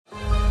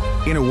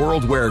In a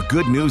world where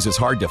good news is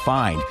hard to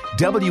find,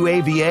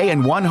 WAVA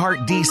and One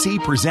Heart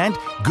DC present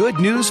Good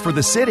News for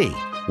the City.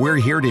 We're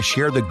here to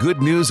share the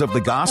good news of the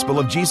gospel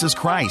of Jesus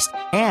Christ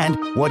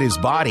and what His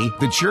body,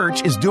 the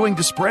church, is doing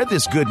to spread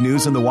this good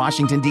news in the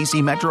Washington,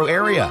 D.C. metro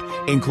area,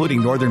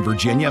 including Northern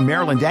Virginia,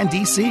 Maryland, and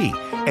D.C.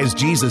 As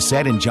Jesus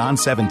said in John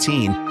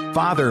 17,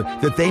 Father,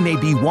 that they may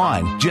be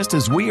one, just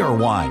as we are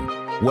one.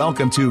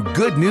 Welcome to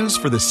Good News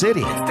for the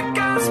City.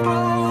 It's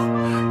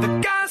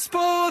the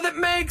gospel that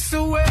makes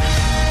a way.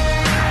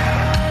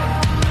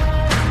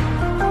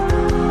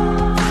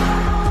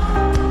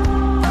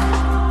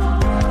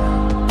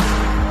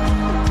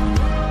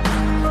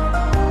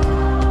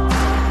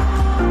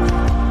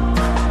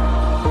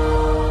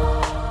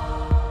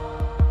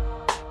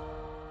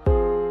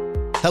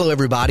 Hello,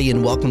 everybody,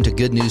 and welcome to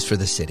Good News for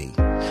the City.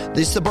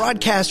 This is the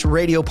broadcast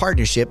radio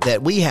partnership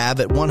that we have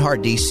at One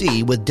Heart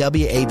DC with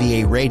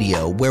WAVA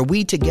Radio, where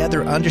we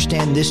together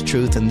understand this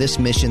truth and this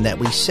mission that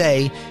we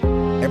say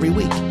every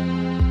week.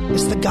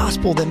 It's the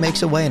gospel that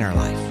makes a way in our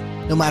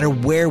life, no matter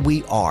where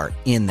we are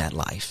in that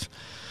life.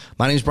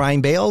 My name is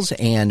Brian Bales,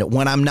 and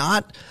when I'm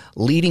not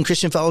leading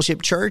Christian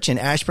Fellowship Church in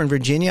Ashburn,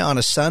 Virginia on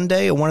a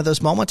Sunday or one of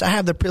those moments, I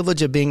have the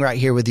privilege of being right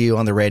here with you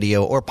on the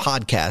radio or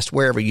podcast,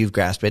 wherever you've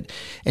grasped it,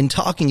 and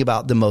talking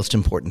about the most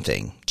important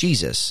thing,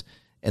 Jesus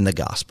and the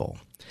gospel.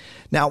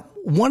 Now,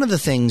 one of the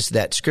things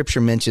that Scripture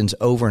mentions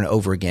over and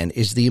over again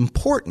is the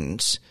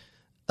importance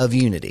of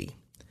unity.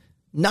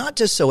 Not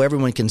just so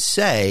everyone can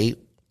say,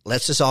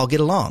 let's just all get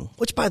along,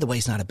 which, by the way,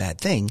 is not a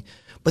bad thing.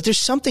 But there's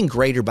something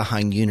greater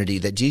behind unity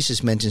that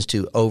Jesus mentions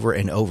to over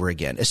and over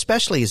again,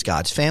 especially as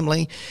God's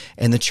family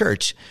and the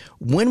church.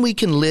 When we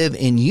can live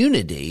in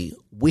unity,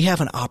 we have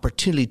an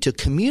opportunity to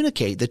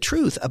communicate the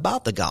truth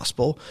about the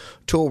gospel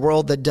to a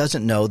world that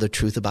doesn't know the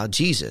truth about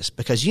Jesus,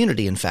 because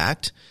unity, in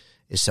fact,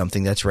 is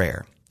something that's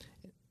rare.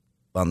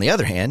 On the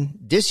other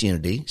hand,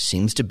 disunity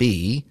seems to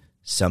be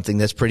something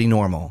that's pretty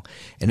normal.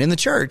 And in the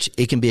church,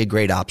 it can be a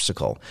great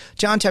obstacle.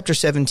 John chapter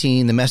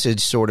 17, the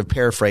Message sort of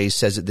paraphrase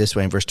says it this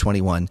way in verse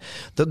 21.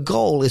 The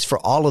goal is for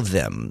all of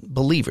them,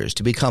 believers,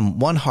 to become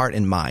one heart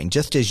and mind,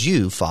 just as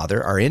you,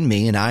 Father, are in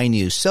me and I in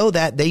you, so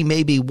that they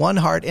may be one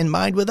heart and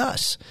mind with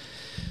us.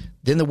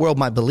 Then the world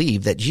might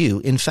believe that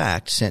you, in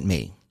fact, sent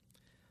me.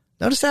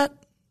 Notice that?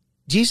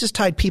 Jesus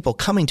tied people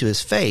coming to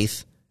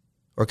faith,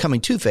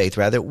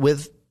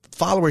 with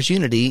followers'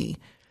 unity.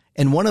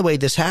 And one of the ways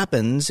this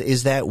happens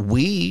is that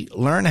we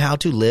learn how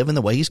to live in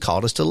the way He's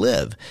called us to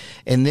live.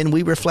 And then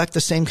we reflect the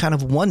same kind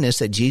of oneness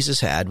that Jesus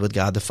had with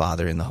God the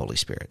Father and the Holy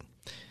Spirit.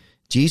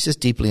 Jesus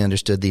deeply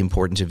understood the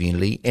importance of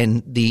unity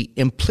and the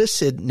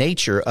implicit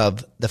nature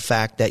of the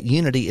fact that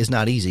unity is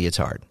not easy, it's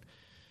hard.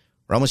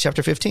 Romans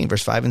chapter 15,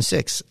 verse 5 and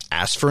 6,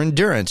 asks for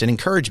endurance and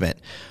encouragement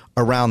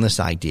around this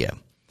idea.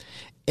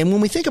 And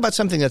when we think about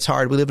something that's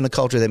hard, we live in a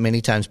culture that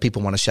many times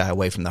people want to shy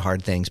away from the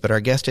hard things. But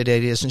our guest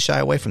today doesn't shy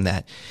away from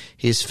that.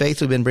 He has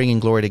faithfully been bringing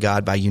glory to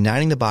God by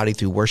uniting the body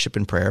through worship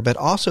and prayer, but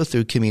also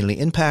through community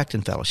impact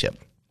and fellowship.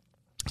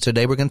 So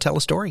today we're going to tell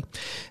a story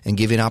and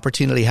give you an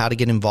opportunity how to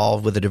get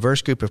involved with a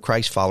diverse group of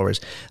Christ followers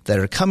that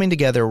are coming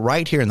together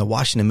right here in the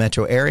Washington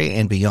metro area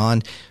and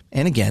beyond.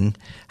 And again,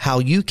 how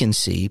you can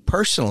see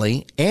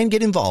personally and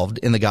get involved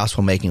in the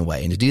gospel making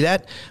way. And to do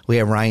that, we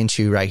have Ryan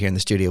Chu right here in the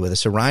studio with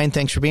us. So Ryan,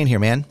 thanks for being here,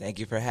 man. Thank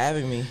you for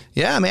having me.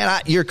 Yeah,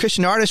 man. You're a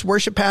Christian artist,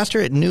 worship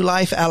pastor at New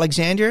Life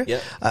Alexandria.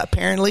 Yep.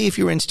 Apparently, if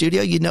you were in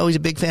studio, you'd know he's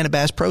a big fan of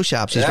Bass Pro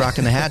Shops. He's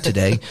rocking the hat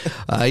today.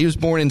 He was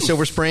born in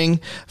Silver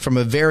Spring from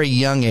a very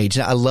young age.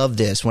 I love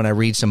this when I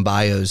read some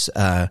bios.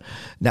 Now,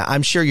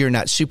 I'm sure you're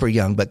not super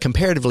young, but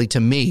comparatively to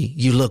me,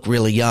 you look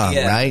really young,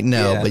 right?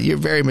 No, but you're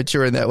very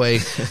mature in that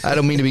way. I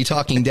don't mean to be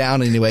talking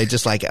down anyway,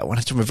 just like when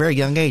it's from a very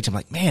young age, I'm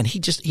like, man,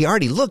 he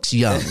already looks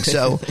young.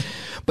 So,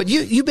 but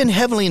you've been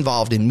heavily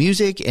involved in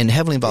music and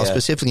heavily involved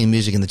specifically in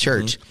music in the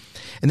church. Mm-hmm.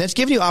 And that's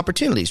given you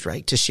opportunities,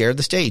 right, to share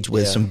the stage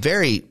with some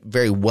very,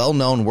 very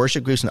well-known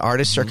worship groups and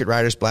artists, Circuit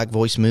Riders, Black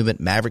Voice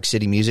Movement, Maverick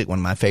City Music, one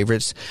of my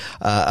favorites,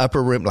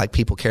 Upper Room, like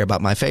people care about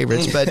my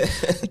favorites, but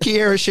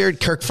Kiara shared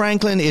Kirk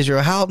Franklin,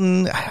 Israel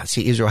Houghton. I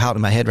see Israel Houghton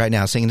in my head right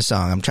now singing a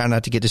song. I'm trying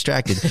not to get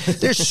distracted.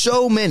 There's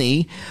so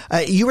many.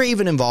 You were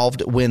even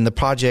involved when the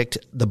project,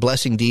 The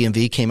Blessing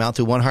DMV, came out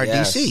through One Heart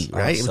DC,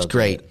 right? It was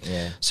great.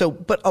 Yeah. So,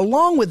 but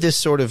along with this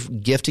sort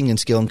of gifting and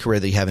skill and career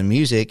that you have in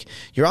music,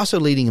 you're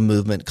also leading a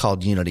movement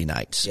called Unity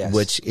Nights. Yes.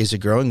 Which is a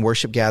growing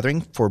worship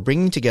gathering for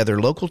bringing together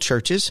local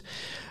churches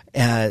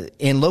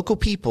and local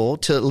people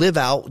to live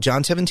out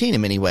John 17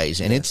 in many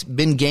ways. And it's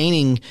been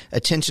gaining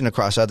attention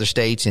across other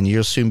states, and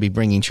you'll soon be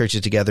bringing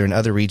churches together in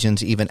other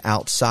regions, even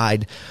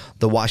outside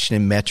the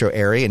Washington metro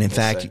area. And in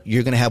fact,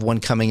 you're going to have one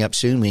coming up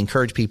soon. We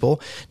encourage people,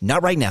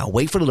 not right now,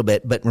 wait for a little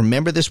bit, but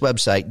remember this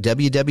website,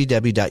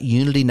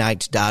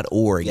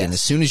 www.unitynights.org. And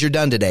as soon as you're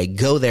done today,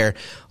 go there,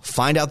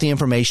 find out the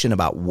information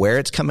about where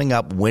it's coming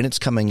up, when it's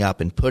coming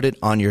up, and put it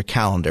on your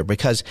calendar,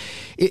 because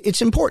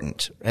it's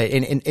important,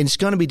 and it's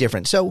going to be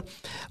different. So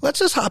let's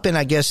just hop in,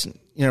 I guess,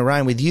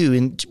 Ryan, with you,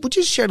 and would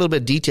you just share a little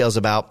bit of details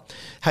about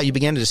how you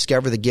began to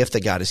discover the gift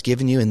that God has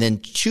given you, and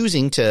then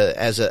choosing to,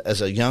 as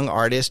a young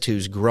artist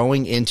who's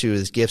growing into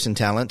his gifts and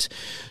talents,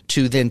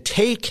 to then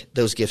take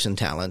those gifts and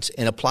talents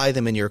and apply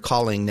them in your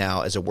calling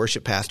now as a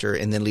worship pastor,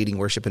 and then leading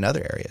worship in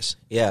other areas?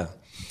 Yeah.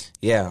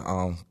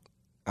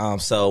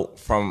 So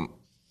from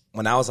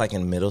when I was like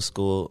in middle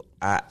school,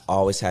 I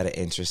always had an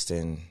interest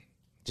in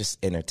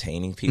just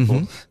entertaining people.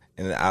 Mm-hmm.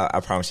 And I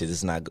promise you,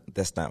 that's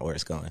not where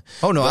it's going.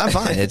 Oh no, I'm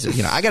fine. It's,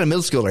 I got a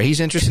middle schooler. He's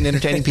interested in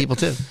entertaining people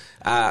too.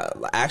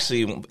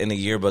 Actually, in the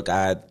yearbook,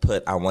 I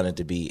wanted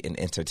to be an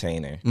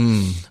entertainer.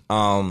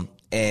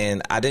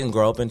 And I didn't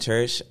grow up in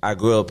church. I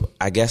grew up,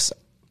 I guess,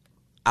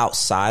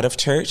 outside of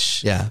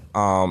church. Yeah.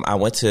 I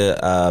went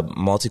to a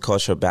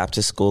multicultural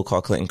Baptist school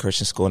called Clinton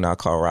Christian School, now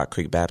called Rock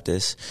Creek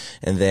Baptist.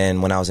 And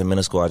then when I was in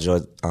middle school, I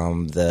joined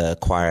the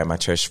choir at my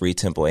church, Free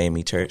Temple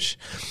AME Church.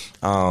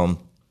 And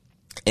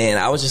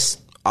I was just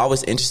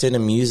always interested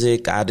in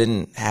music. I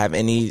didn't have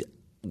any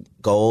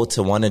goal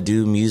to want to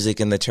do music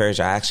in the church.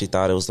 I actually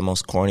thought it was the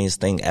most corniest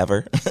thing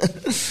ever.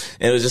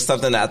 It was just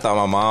something that I thought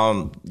my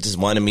mom just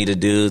wanted me to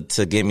do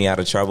to get me out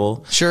of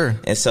trouble. Sure.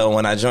 And so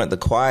when I joined the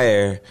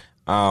choir,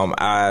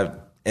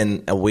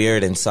 in a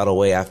weird and subtle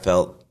way, I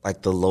felt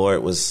like the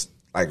Lord was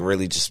like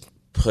really just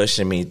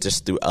pushing me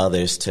just through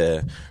others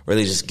to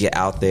really just get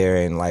out there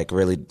and like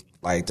really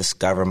like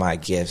discover my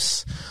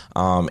gifts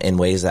in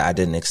ways that I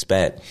didn't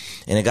expect.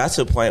 And it got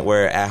to a point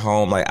where at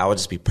home, like I would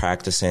just be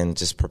practicing,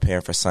 just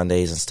preparing for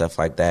Sundays and stuff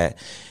like that.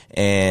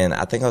 And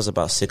I think I was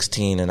about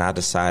 16 and I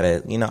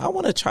decided, I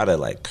want to try to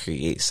like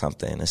create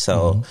something. And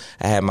so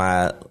I had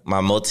my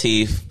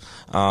motif.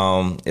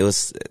 It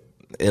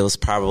was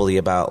probably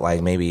about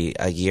like maybe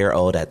a year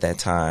old at that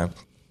time.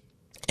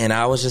 And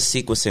I was just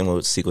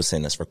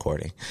sequencing this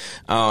recording.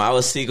 I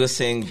was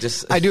sequencing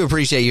just... I do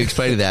appreciate you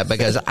explaining that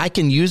because I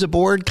can use a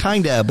board,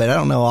 kind of, but I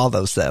don't know all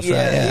those stuff.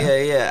 Yeah,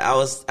 right? Yeah.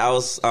 I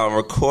was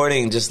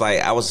recording just like,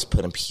 I was just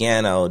putting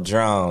piano,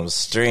 drums,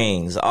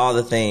 strings, all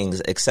the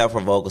things except for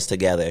vocals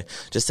together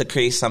just to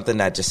create something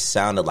that just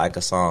sounded like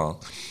a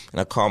song. And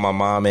I called my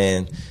mom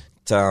in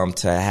to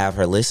have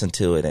her listen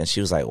to it, and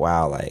she was like,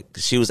 wow, like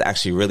she was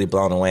actually really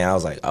blown away. I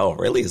was like, oh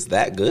really, is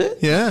that good?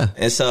 Yeah.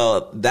 And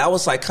so that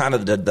was like kind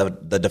of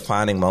the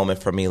defining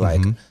moment for me,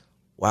 like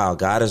wow,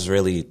 God is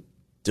really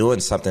doing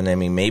something in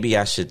me. Maybe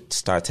I should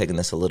start taking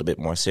this a little bit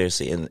more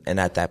seriously. And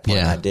at that point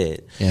I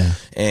did. Yeah.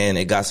 And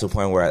it got to a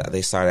point where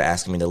they started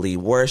asking me to lead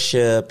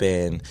worship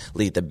and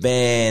lead the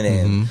band,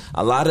 and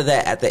a lot of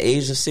that at the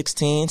age of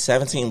 16,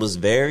 17 was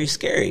very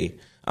scary.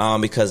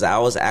 Because I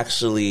was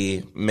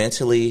actually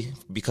mentally,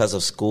 because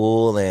of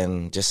school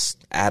and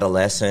just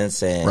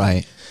adolescence,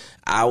 and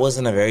I was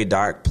in a very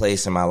dark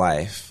place in my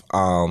life.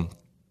 And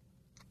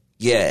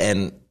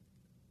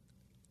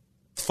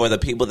for the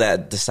people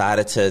that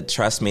decided to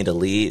trust me to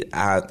lead,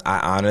 I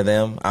honor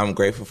them. I'm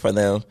grateful for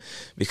them,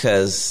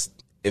 because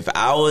if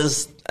I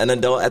was an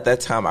adult at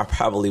that time, I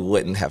probably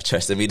wouldn't have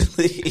trusted me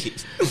to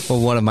lead. Well,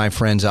 one of my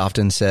friends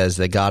often says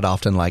that God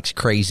often likes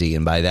crazy,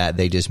 and by that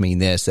they just mean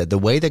this, that the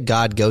way that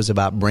God goes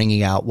about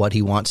bringing out what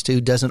he wants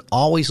to doesn't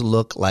always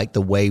look like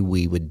the way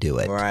we would do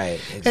it. Right,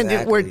 exactly.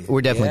 And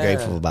we're definitely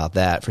grateful about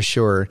that, for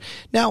sure.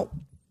 Now,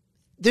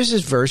 there's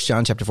this verse,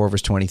 John chapter 4,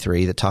 verse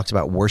 23, that talks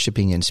about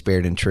worshiping in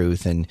spirit and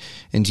truth, and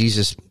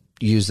Jesus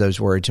used those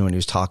words when he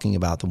was talking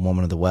about the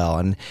woman of the well.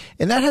 And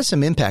that has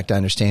some impact, I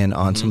understand,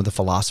 on some of the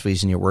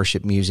philosophies in your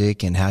worship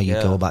music and how you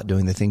go about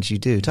doing the things you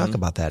do. Talk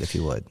about that, if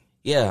you would.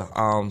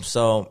 Yeah.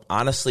 So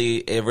honestly,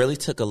 it really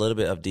took a little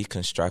bit of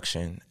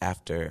deconstruction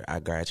after I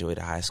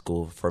graduated high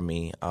school for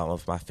me,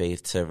 of my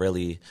faith, to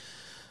really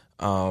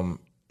know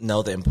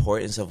the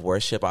importance of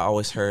worship. I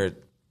always heard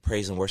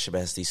praise and worship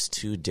as these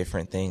two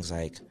different things.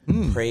 Like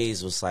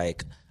praise was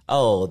like,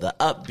 oh, the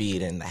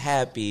upbeat and the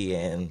happy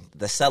and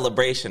the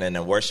celebration, and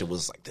then worship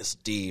was like this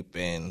deep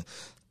and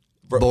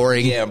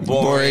boring. Yeah,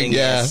 boring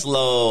and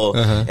slow.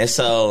 And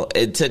so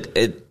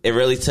it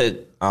really took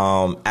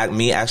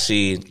me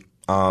actually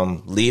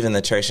leaving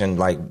the church and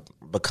like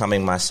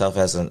becoming myself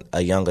as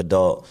a young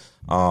adult,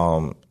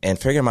 and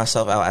figuring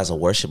myself out as a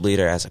worship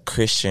leader, as a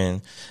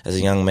Christian, as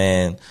a young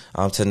man,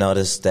 to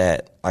notice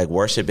that like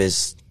worship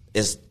is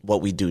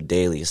what we do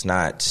daily. It's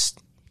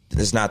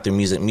not through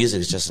music.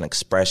 Music is just an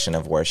expression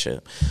of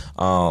worship.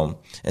 And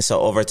so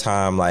over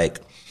time, like,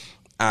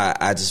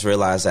 I just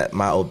realized that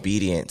my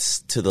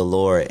obedience to the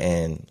Lord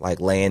and like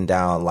laying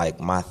down like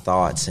my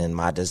thoughts and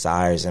my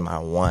desires and my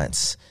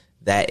wants,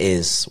 that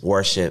is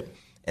worship.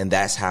 And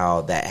that's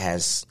how that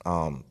has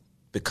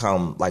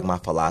become like my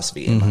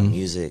philosophy in my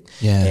music,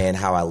 and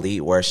how I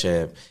lead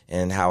worship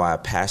and how I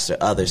pastor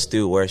others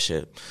through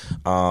worship.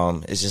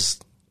 It's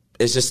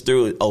just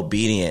through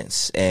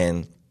obedience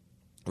and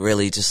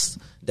really just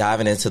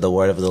diving into the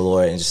word of the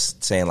Lord and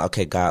just saying,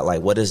 okay, God,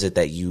 like, what is it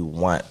that you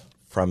want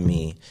from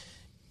me?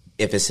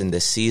 If it's in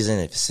this season,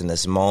 if it's in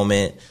this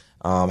moment,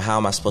 how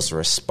am I supposed to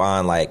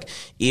respond? Like,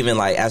 even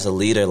like as a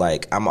leader,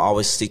 like I'm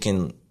always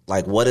seeking,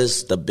 like, what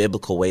is the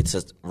biblical way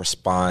to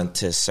respond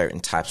to certain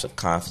types of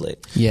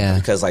conflict? Yeah.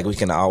 Because like we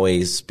can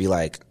always be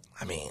like,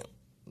 I mean,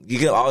 you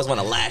can always want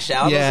to lash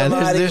out on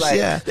somebody.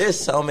 There's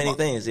so many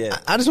things. Yeah,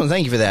 I just want to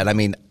thank you for that. I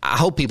mean, I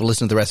hope people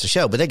listen to the rest of the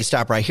show, but they can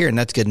stop right here, and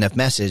that's a good enough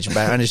message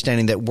by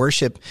understanding that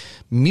worship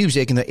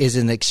music is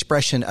an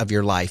expression of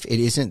your life. It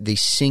isn't the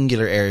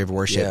singular area of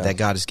worship that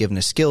God has given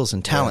us skills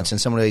and talents in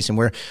some ways, and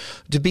we're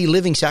to be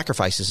living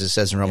sacrifices, it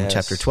says in Romans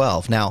chapter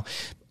 12. Now,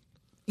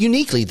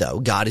 uniquely, though,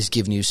 God has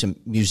given you some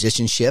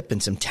musicianship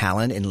and some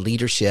talent and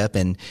leadership,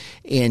 and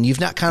you've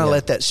not kind of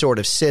let that sort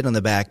of sit on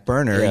the back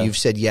burner. You've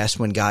said yes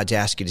when God's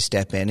asked you to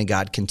step in, and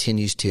God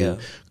continues to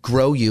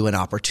grow you in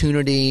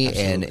opportunity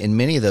and in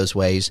many of those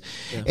ways.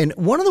 Yeah. And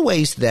one of the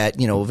ways that,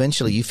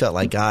 eventually you felt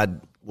like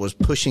God was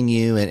pushing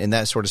you and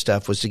that sort of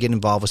stuff was to get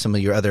involved with some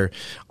of your other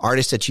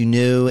artists that you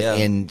knew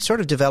and sort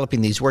of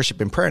developing these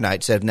worship and prayer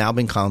nights that have now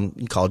been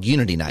called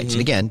Unity Nights.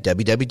 And again,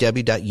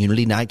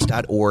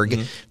 www.unitynights.org.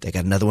 They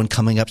got another one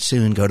coming up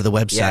soon. Go to the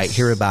website,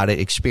 hear about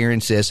it,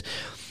 experience this.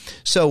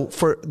 So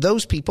for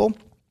those people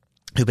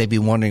who may be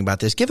wondering about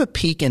this, give a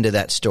peek into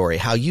that story,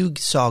 how you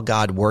saw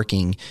God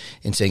working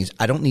and saying,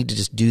 I don't need to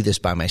just do this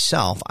by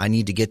myself. I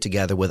need to get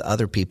together with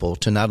other people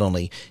to not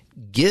only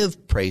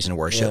give praise and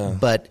worship,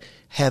 but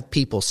have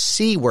people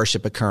see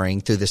worship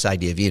occurring through this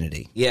idea of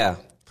unity. Yeah.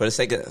 For the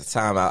sake of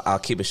time, I'll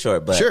keep it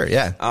short. But sure,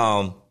 yeah.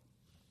 God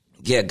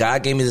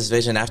gave me this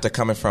vision after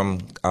coming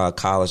from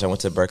college. I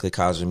went to Berklee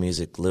College of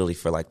Music literally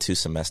for like 2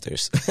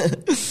 semesters.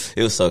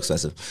 It was so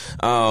expensive.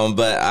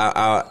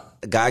 But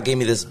God gave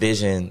me this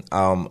vision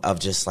of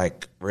just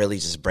like really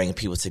just bringing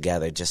people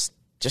together just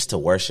to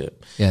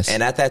worship. Yes.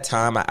 And at that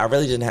time, I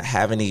really didn't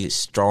have any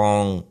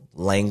strong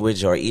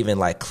language or even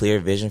like clear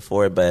vision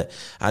for it, but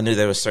I knew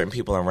there were certain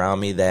people around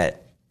me that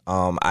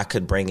I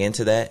could bring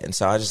into that. And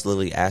so I just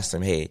literally asked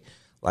them, hey,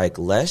 like,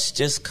 let's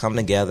just come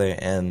together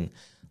and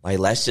like,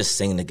 let's just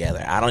sing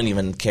together. I don't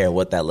even care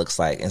what that looks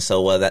like. And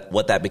so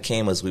what that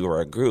became was we were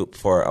a group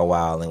for a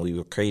while, and we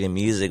were creating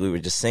music. We were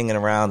just singing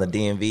around the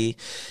DMV.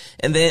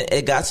 And then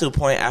it got to a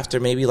point after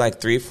maybe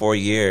like 3 or 4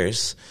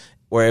 years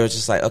where it was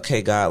just like,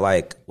 okay, God,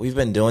 like, we've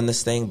been doing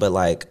this thing, but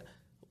like,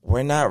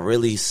 we're not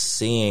really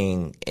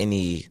seeing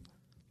any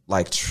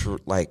like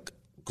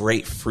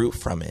great fruit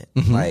from it.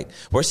 Mm-hmm. Like,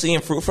 we're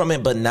seeing fruit from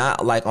it, but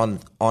not like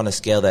on a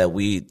scale that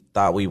we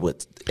thought we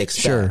would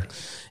expect. Sure.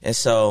 And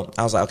so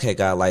I was like, okay,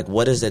 God, like,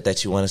 what is it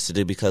that you want us to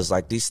do? Because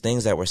like these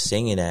things that we're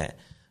singing at,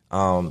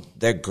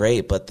 they're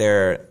great, but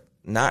they're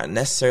not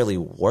necessarily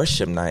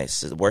worship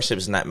nights. Worship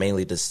is not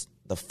mainly this.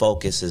 The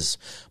focus is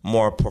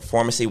more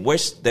performancey,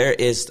 which there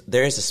is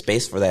a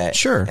space for that.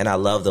 Sure. And I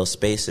love those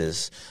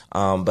spaces.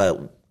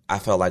 But I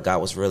felt like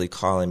God was really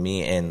calling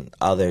me and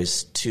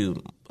others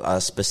to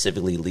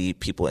specifically lead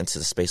people into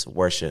the space of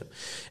worship.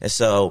 And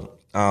so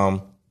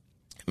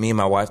me and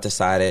my wife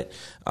decided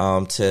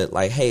to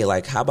like, hey,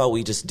 like, how about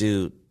we just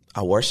do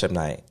a worship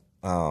night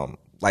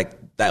like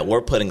that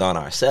we're putting on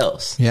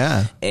ourselves.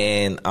 Yeah.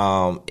 And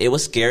it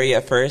was scary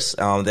at first.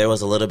 There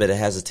was a little bit of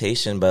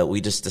hesitation, but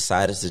we just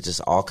decided to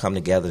just all come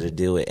together to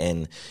do it.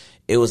 And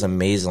it was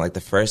amazing. Like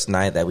the first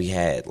night that we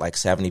had, like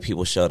 70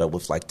 people showed up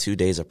with like 2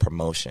 days of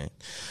promotion.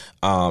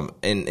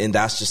 And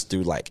that's just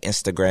through like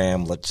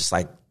Instagram, like just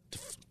like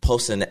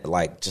posting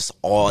like just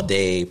all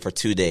day for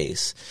 2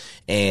 days.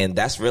 And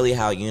that's really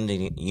how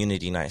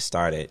Unity Night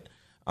started.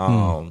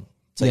 So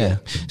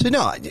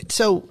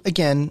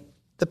again,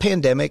 the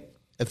pandemic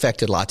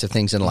affected lots of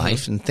things in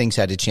life, and things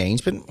had to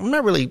change, but I'm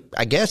not really,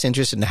 I guess,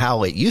 interested in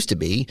how it used to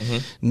be. Mm-hmm.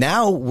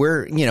 Now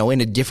we're,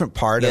 in a different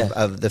part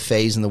of the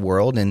phase in the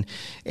world, and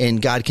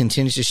God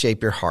continues to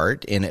shape your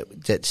heart, and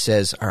that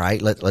says, all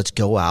right, let's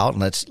go out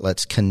and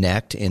let's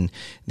connect in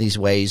these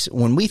ways.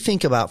 When we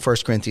think about 1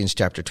 Corinthians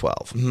chapter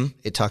 12,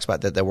 it talks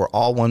about that we're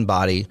all one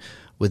body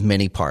with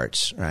many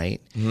parts,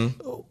 right?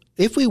 Mm-hmm.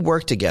 If we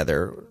work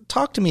together,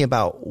 talk to me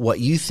about what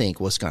you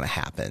think was going to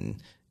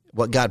happen,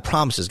 what God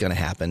promises is going to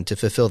happen to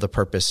fulfill the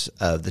purpose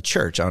of the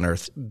church on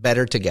earth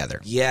better together.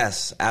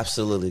 Yes,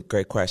 absolutely.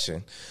 Great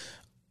question.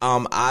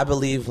 I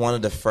believe one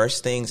of the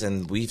first things,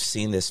 and we've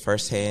seen this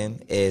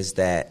firsthand, is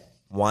that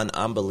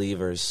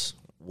unbelievers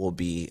will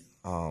be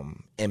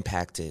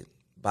impacted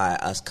by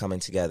us coming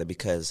together,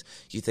 because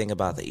you think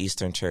about the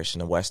Eastern Church and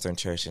the Western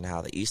Church and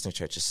how the Eastern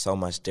Church is so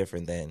much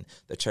different than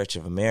the Church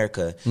of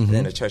America. Mm-hmm. And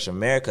in the Church of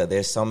America,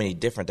 there's so many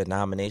different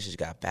denominations. You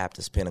got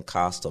Baptist,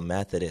 Pentecostal,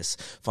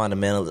 Methodist,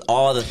 Fundamentalist,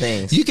 all the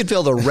things. You could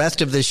fill the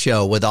rest of the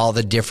show with all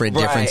the different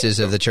differences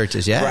of the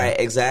churches. Yeah. Right,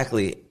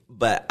 exactly.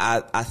 But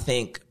I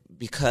think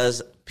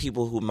because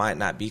people who might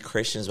not be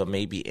Christians but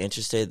may be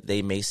interested,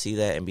 they may see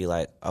that and be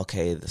like,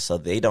 okay, so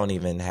they don't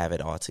even have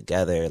it all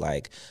together.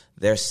 Like,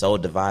 they're so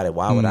divided.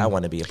 Why would I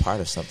want to be a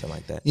part of something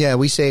like that? Yeah,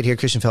 we say it here,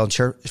 Christian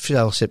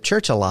Fellowship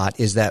Church, a lot,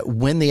 is that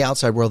when the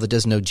outside world that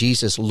doesn't know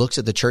Jesus looks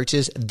at the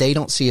churches, they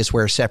don't see us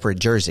wear separate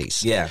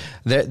jerseys. Yeah.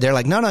 They're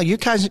like, no, you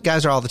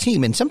guys are all the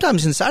team. And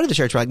sometimes inside of the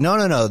church, we're like,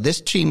 no,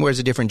 this team wears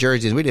a different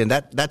jersey than we do. And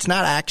that's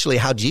not actually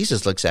how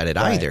Jesus looks at it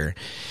either.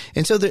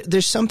 And so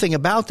there's something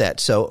about that.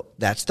 So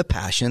that's the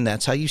passion.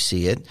 That's how you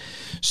see it.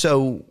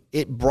 So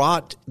it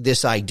brought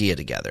this idea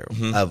together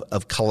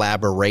of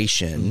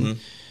collaboration. Mm-hmm.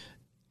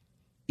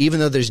 even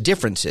though there's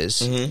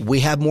differences, we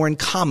have more in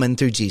common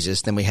through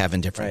Jesus than we have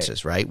in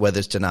differences, right? Whether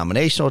it's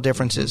denominational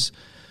differences,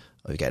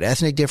 we've got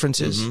ethnic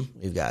differences,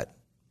 we've got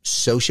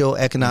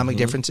socioeconomic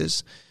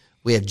differences.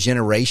 We have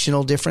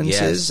generational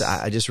differences. Yes.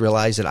 I just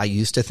realized that I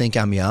used to think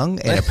I'm young,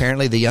 and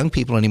apparently the young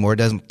people anymore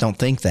don't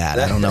think that.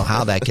 I don't know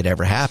how that could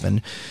ever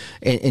happen.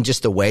 And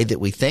just the way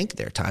that we think,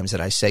 there are times that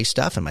I say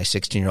stuff, and my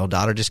 16-year-old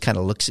daughter just kind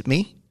of looks at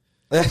me.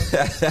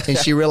 And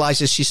she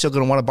realizes she's still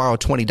going to want to borrow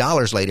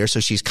 $20 later, so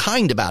she's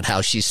kind about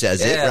how she says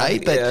it,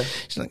 right? But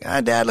she's like,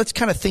 Dad, let's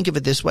kind of think of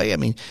it this way. I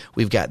mean,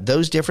 we've got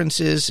those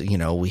differences. You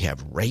know, we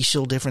have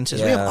racial differences.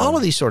 We have all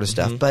of these sort of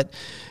stuff. But,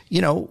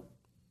 you know,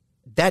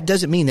 that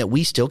doesn't mean that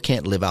we still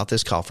can't live out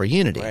this call for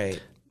unity.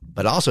 Right.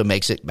 But also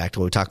makes it, back to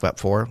what we talked about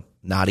before,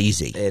 not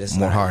easy. It is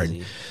more not hard.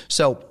 easy.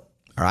 So,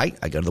 all right,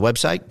 I go to the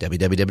website,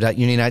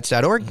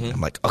 www.unityunites.org. I'm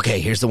like, okay,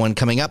 here's the one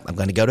coming up. I'm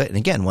going to go to it. And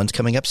again, one's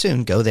coming up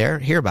soon. Go there,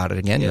 hear about it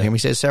again. You'll hear me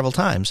say it several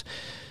times.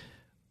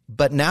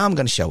 But now I'm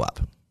going to show up.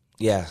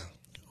 Yeah.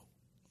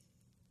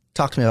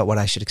 Talk to me about what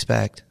I should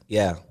expect.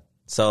 Yeah.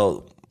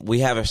 So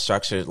we have it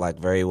structured like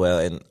very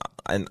well.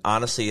 And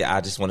honestly, I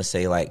just want to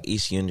say like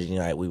each Unity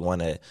Night, we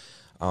want to,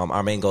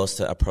 our main goal is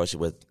to approach it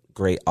with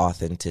great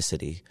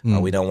authenticity.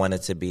 We don't want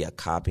it to be a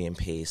copy and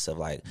paste of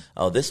like,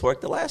 oh, this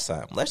worked the last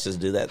time. Let's just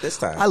do that this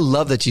time. I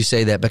love that you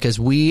say that, because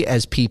we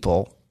as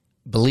people,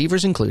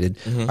 believers included,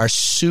 are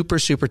super,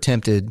 super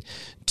tempted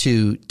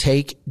to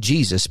take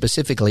Jesus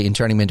specifically and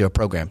turn him into a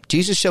program.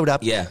 Jesus showed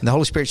up, and the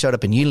Holy Spirit showed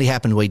up, and usually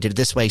happened we did it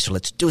this way, so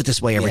let's do it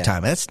this way every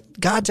time.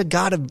 God's a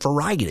God of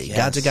variety. Yes.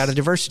 God's a God of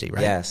diversity,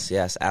 right?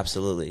 Yes,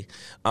 absolutely.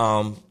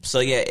 So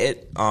yeah,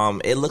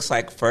 it looks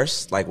like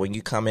first, like when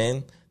you come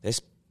in,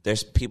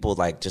 there's people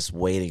like just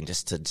waiting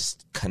just to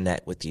just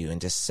connect with you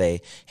and just say,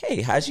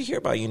 hey, how'd you hear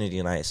about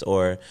Unity Nights?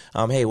 Or,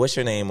 hey, what's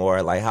your name?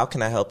 Or like, how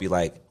can I help you?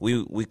 Like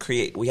we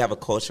have a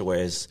culture where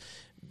it's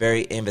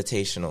very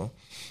invitational.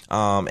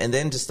 And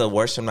then just the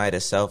worship night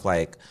itself,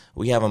 like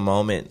we have a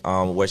moment,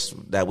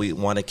 that we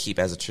want to keep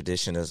as a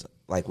tradition is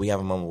like, we have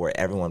a moment where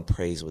everyone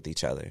prays with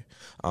each other,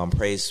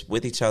 prays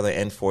with each other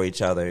and for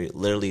each other,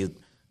 literally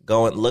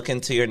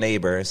looking to your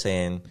neighbor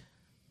saying,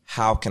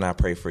 how can I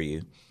pray for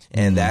you?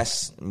 And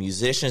that's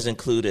musicians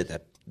included,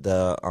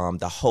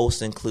 the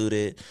hosts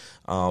included,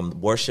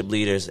 worship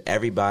leaders,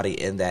 everybody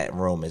in that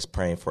room is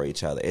praying for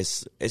each other.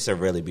 It's a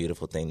really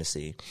beautiful thing to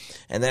see.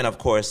 And then, of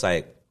course,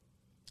 like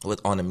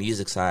on the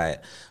music side,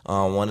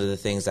 one of the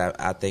things that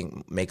I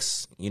think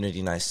makes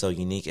Unity Night so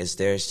unique is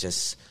there's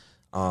just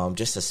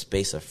a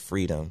space of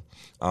freedom.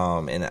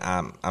 And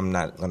I'm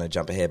not going to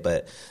jump ahead,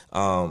 but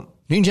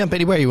you can jump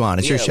anywhere you want.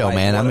 It's your show, like,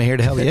 man. I'm here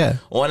to help you. Yeah.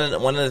 One of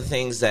the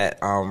things that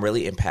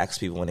really impacts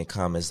people when they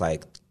come is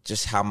like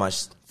just how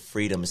much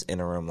freedom is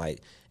in a room.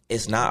 Like,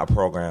 it's not a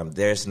program.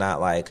 There's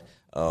not like,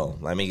 oh,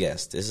 let me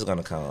guess, this is going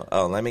to come.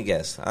 Oh, let me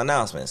guess,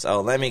 announcements.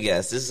 Oh, let me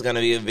guess, this is going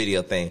to be a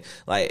video thing.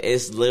 Like,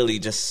 it's literally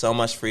just so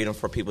much freedom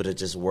for people to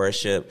just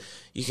worship.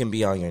 You can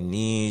be on your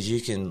knees.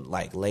 You can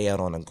like lay out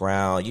on the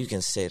ground. You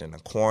can sit in a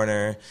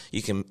corner.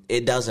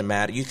 It doesn't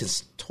matter. You can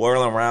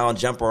twirl around,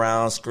 jump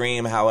around,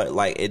 scream.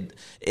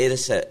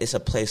 It's a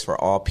place for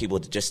all people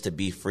to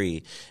be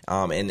free.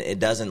 And it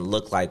doesn't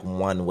look like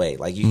one way.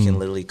 Like you can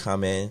literally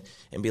come in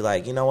and be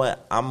like, you know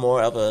what? I'm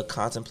more of a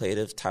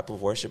contemplative type of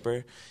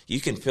worshiper.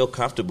 You can feel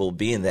comfortable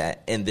being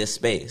that in this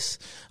space.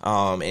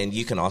 And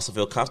you can also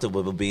feel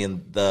comfortable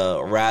being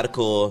the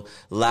radical,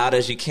 loud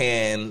as you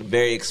can,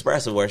 very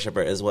expressive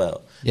worshiper as well.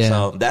 Yeah.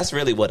 So that's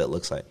really what it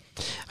looks like.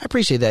 I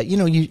appreciate that. You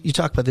know, you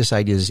talk about this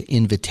idea as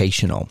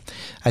invitational.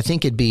 I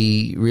think it'd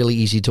be really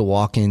easy to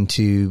walk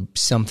into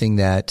something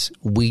that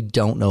we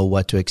don't know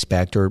what to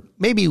expect, or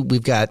maybe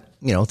we've got,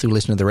 you know, through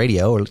listening to the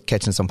radio or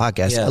catching some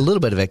podcasts, a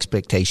little bit of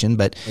expectation,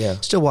 but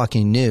still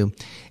walking new.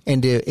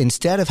 And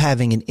instead of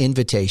having an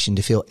invitation,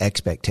 to feel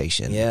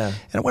expectation. Yeah.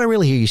 And what I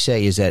really hear you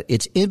say is that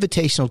it's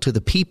invitational to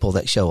the people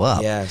that show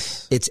up.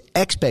 Yes. It's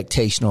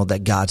expectational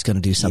that God's going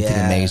to do something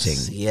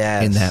amazing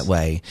in that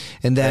way.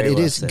 And that it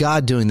is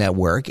God doing that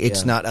work.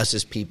 It's not us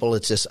as people.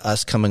 It's just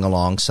us coming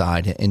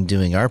alongside and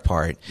doing our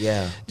part.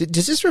 Yeah.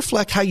 Does this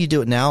reflect how you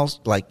do it now?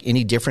 Like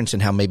any difference in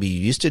how maybe you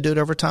used to do it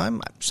over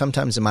time?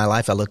 Sometimes in my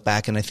life, I look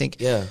back and I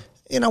think, you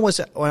know,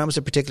 when I was at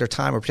a particular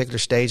time or a particular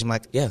stage, I'm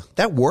like,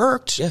 that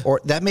worked,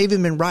 or that may have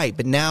even been right,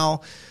 but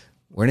now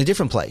we're in a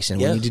different place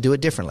and we need to do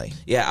it differently.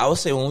 Yeah, I would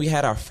say when we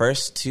had our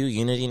first 2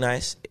 Unity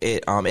Nights,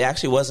 it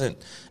actually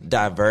wasn't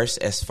diverse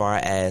as far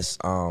as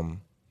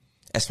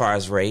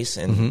race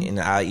and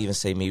I even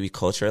say maybe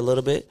culture a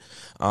little bit,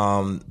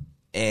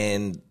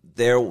 and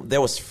there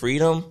was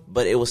freedom,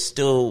 but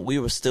we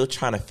were still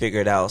trying to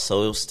figure it out.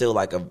 So it was still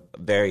like a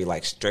very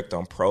like strict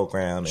on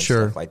program and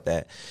stuff like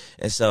that.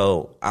 And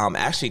so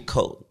actually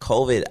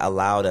COVID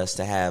allowed us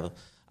to have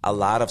a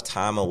lot of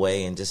time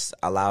away and just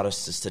allowed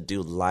us just to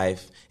do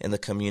life in the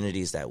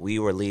communities that we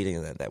were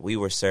leading, that we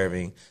were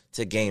serving,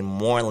 to gain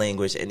more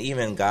language. And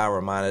even God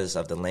reminded us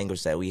of the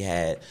language that we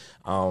had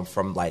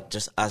from like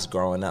just us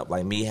growing up,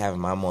 like me having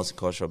my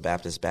multicultural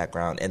Baptist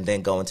background and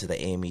then going to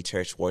the AME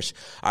church, which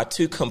are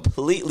two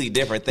completely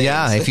different things.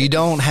 Yeah, if you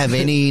don't have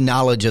any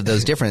knowledge of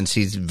those differences,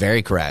 he's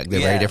very correct.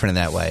 They're very different in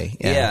that way.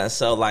 Yeah,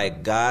 so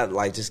like God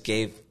like just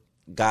gave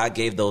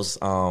those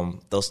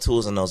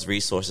tools and those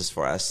resources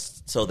for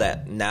us so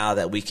that now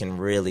that we can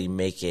really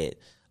make it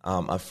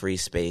a free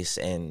space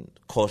and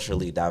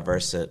culturally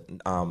diverse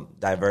and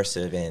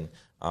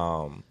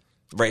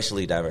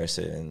racially diverse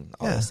and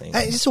all those things.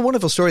 It's a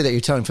wonderful story that you're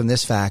telling from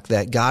this fact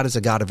that God is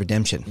a God of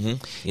redemption.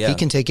 Mm-hmm. Yeah. He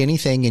can take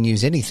anything and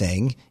use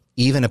anything,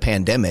 even a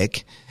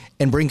pandemic,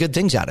 and bring good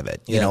things out of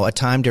it. You know, a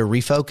time to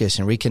refocus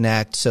and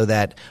reconnect so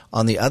that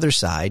on the other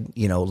side,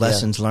 you know,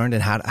 lessons learned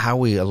and how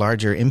we a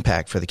larger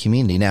impact for the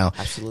community. Now,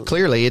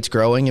 clearly it's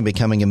growing and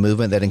becoming a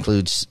movement that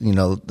includes, you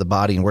know, the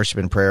body and worship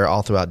and prayer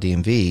all throughout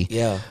DMV.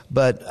 Yeah.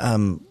 But,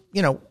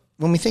 you know,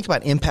 when we think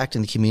about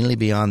impacting the community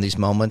beyond these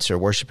moments or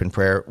worship and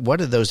prayer, what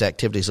do those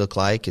activities look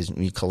like as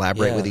you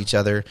collaborate with each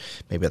other,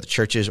 maybe other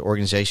churches,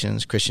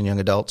 organizations, Christian young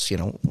adults, you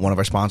know, one of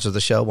our sponsors of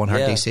the show, One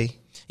Heart DC?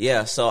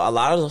 Yeah, so a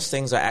lot of those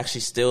things are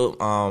actually still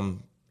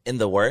in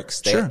the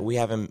works. We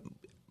haven't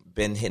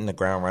been hitting the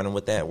ground running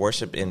with that.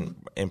 Worship and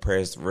prayer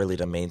is really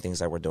the main things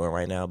that we're doing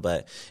right now.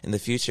 But in the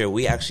future,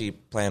 we actually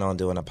plan on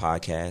doing a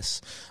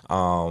podcast.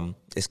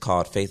 It's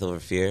called Faith Over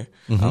Fear.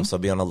 So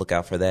be on the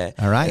lookout for that.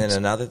 All right. And then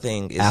another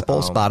thing is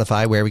Apple,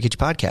 Spotify, wherever you get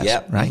your podcasts.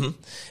 Yep. Right.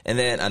 And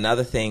then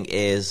another thing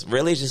is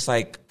really just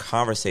like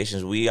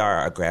conversations. We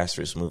are a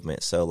grassroots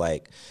movement. So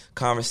like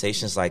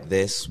conversations like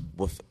this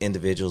with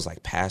individuals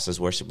like pastors,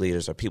 worship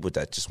leaders, or people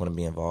that just want to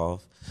be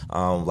involved.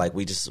 Like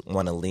we just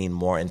want to lean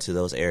more into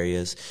those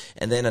areas.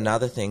 And then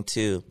another thing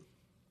too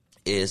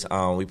is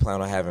we plan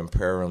on having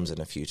prayer rooms in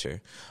the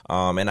future.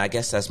 And I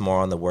guess that's more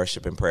on the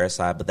worship and prayer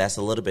side, but that's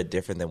a little bit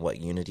different than what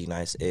Unity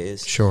Nights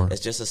is. Sure.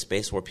 It's just a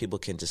space where people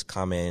can just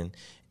come in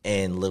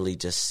and literally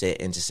just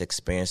sit and just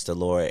experience the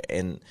Lord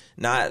and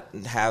not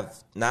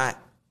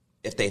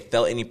if they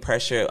felt any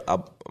pressure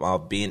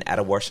of being at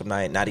a worship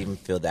night, not even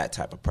feel that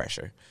type of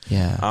pressure.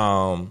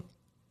 Yeah.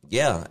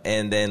 Yeah,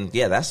 and then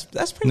that's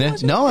pretty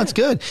much it. No, that's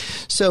good.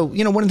 So,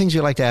 you know, one of the things we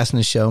like to ask in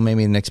the show,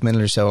 maybe in the next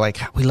minute or so, like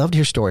we love to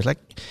hear stories, like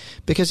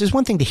because there's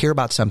one thing to hear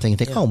about something and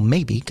think, oh,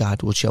 maybe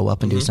God will show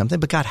up and do something,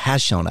 but God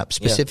has shown up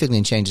specifically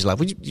and changed his life.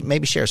 Would you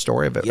maybe share a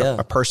story of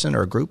a person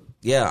or a group?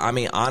 Yeah, I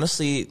mean,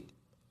 honestly,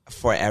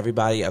 for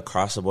everybody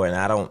across the board, and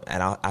I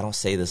don't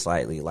say this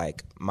lightly,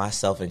 like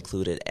myself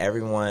included,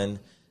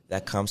 everyone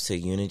that comes to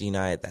Unity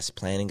Night, that's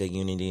planning a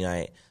Unity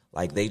Night,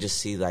 like they just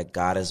see like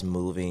God is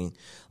moving,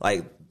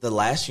 like. The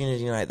last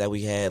Unity Night that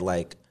we had,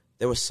 like,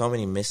 there were so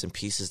many missing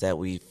pieces that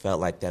we felt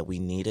like that we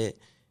needed,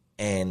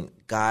 and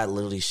God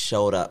literally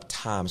showed up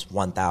times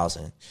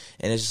 1,000.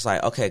 And it's just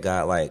like, okay,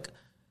 God, like,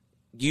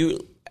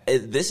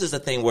 this is the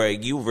thing where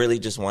you really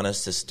just want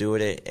us to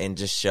steward it and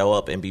just show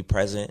up and be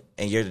present,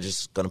 and you're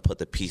just going to put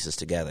the pieces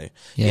together.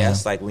 Yeah.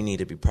 Yes, like, we need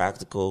to be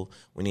practical.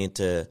 We need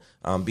to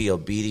be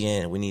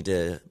obedient. We need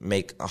to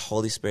make a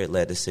Holy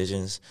Spirit-led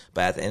decisions.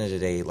 But at the end of the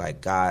day,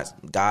 like, God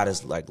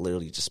is, like,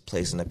 literally just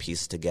placing the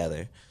pieces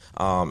together.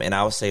 And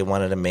I would say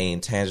one of the main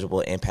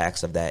tangible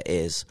impacts of that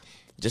is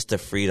just the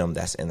freedom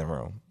that's in the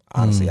room.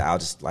 Honestly, I'll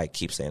just, like,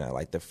 keep saying that,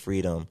 like, the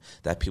freedom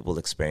that people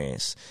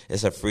experience.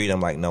 It's a freedom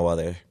like no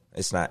other.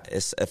 It's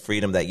a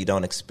freedom that you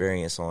don't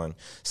experience on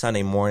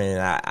Sunday morning.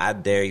 And I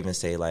dare even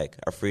say, like,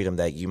 a freedom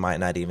that you might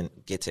not even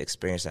get to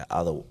experience at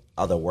other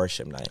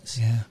worship nights.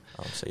 Yeah.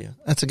 So, yeah.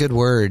 That's a good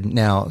word.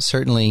 Now,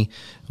 certainly,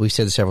 we've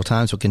said this several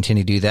times, we'll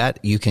continue to do that.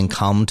 You can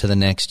come to the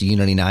next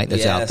Unity Night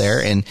that's out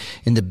there. And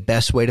the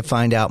best way to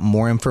find out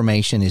more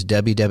information is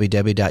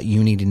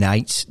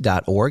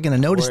www.unitynights.org. And I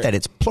notice that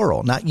it's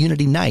plural, not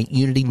Unity Night,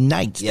 Unity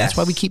Nights. Yes. That's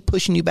why we keep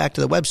pushing you back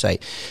to the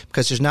website,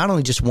 because there's not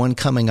only just one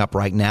coming up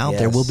right now,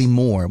 there will be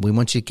more. We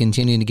want you to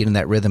continue to get in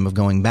that rhythm of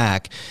going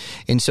back.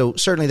 And so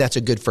certainly that's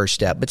a good first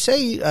step. But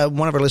say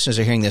one of our listeners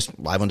are hearing this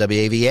live on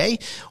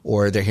WAVA,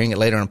 or they're hearing it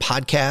later on a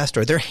podcast,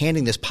 or they're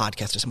handing this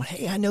podcast to someone.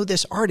 Hey, I know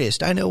this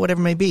artist. I know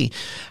whatever it may be.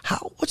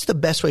 What's the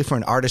best way for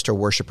an artist or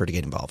worshiper to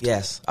get involved?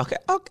 Yes. Okay.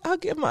 I'll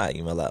give my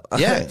email up.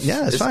 Yeah,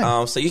 that's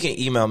fine. So you can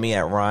email me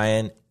at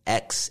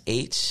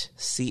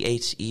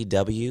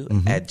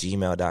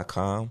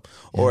ryanxchew@gmail.com.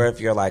 Or if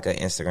you're like an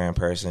Instagram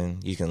person,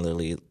 you can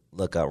literally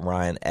look up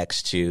Ryan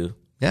X Chew.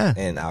 Yeah.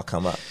 And I'll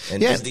come up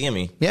and just DM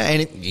me. Yeah,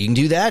 and you can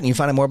do that, and you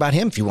find out more about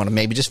him. If you want to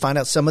maybe just find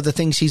out some of the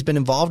things he's been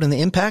involved in,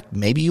 the impact,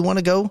 maybe you want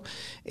to go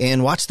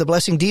and watch the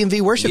Blessing DMV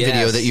worship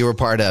video that you were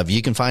part of.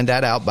 You can find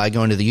that out by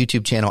going to the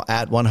YouTube channel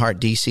at One Heart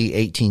DC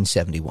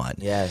 1871.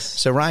 Yes.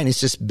 So, Ryan, it's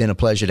just been a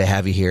pleasure to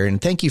have you here,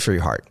 and thank you for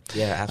your heart.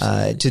 Yeah,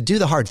 absolutely. To do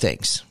the hard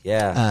things.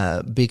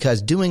 Yeah.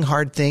 Because doing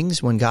hard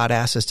things when God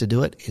asks us to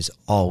do it is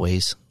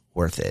always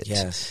worth it.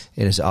 Yes.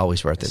 It is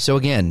always worth it. So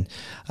again,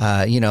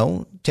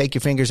 take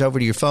your fingers over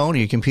to your phone or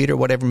your computer,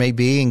 whatever it may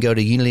be, and go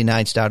to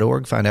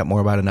unitynights.org, find out more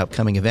about an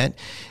upcoming event,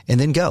 and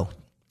then go.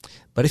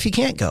 But if you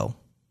can't go,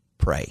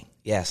 pray.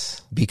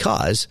 Yes.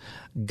 Because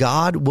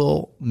God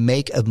will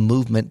make a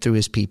movement through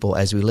his people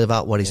as we live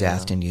out what he's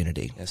asked in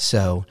unity. Yes.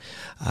 So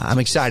I'm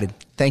excited.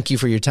 Thank you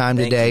for your time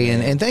today. You,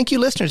 and thank you,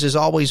 listeners. As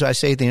always, I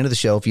say at the end of the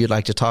show, if you'd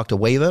like to talk to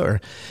Wava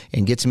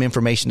and get some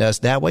information to us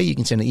that way, you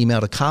can send an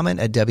email to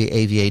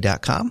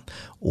comment@wava.com.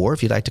 Or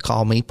if you'd like to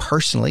call me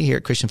personally here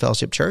at Christian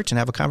Fellowship Church and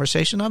have a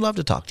conversation, I'd love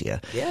to talk to you.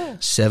 Yeah.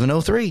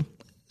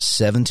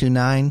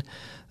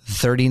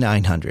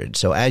 703-729-3900.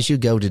 So as you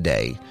go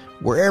today,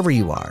 wherever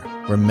you are,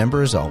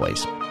 remember as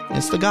always,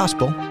 it's the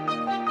gospel.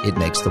 It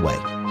makes the way.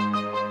 It's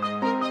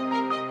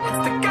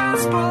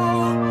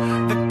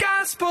the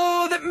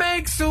gospel that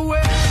makes the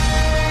way.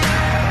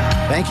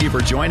 Thank you for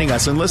joining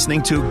us and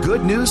listening to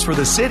Good News for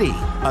the City,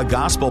 a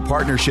gospel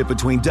partnership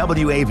between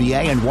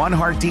WAVA and One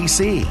Heart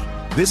DC.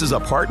 This is a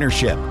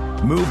partnership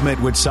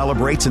movement which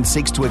celebrates and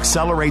seeks to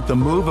accelerate the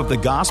move of the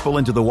gospel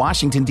into the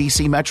Washington,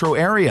 D.C. metro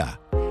area.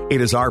 It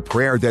is our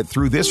prayer that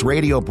through this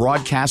radio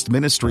broadcast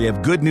ministry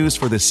of Good News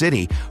for the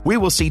City, we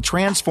will see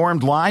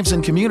transformed lives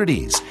and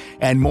communities,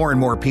 and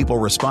more people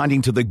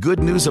responding to the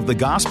good news of the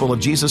gospel of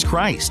Jesus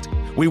Christ.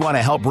 We want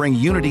to help bring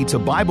unity to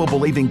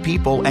Bible-believing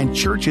people and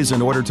churches in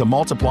order to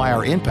multiply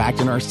our impact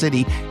in our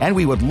city, and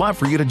we would love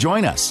for you to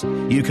join us.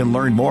 You can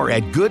learn more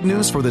at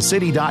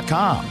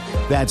goodnewsforthecity.com.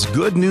 That's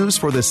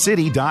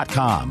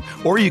goodnewsforthecity.com.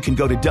 Or you can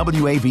go to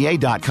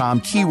WAVA.com,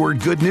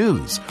 keyword good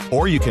news.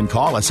 Or you can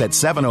call us at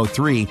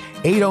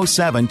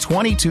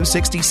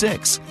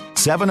 703-807-2266.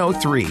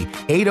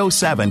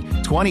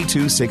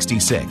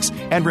 703-807-2266.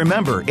 And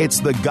remember, it's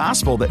the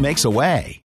gospel that makes a way.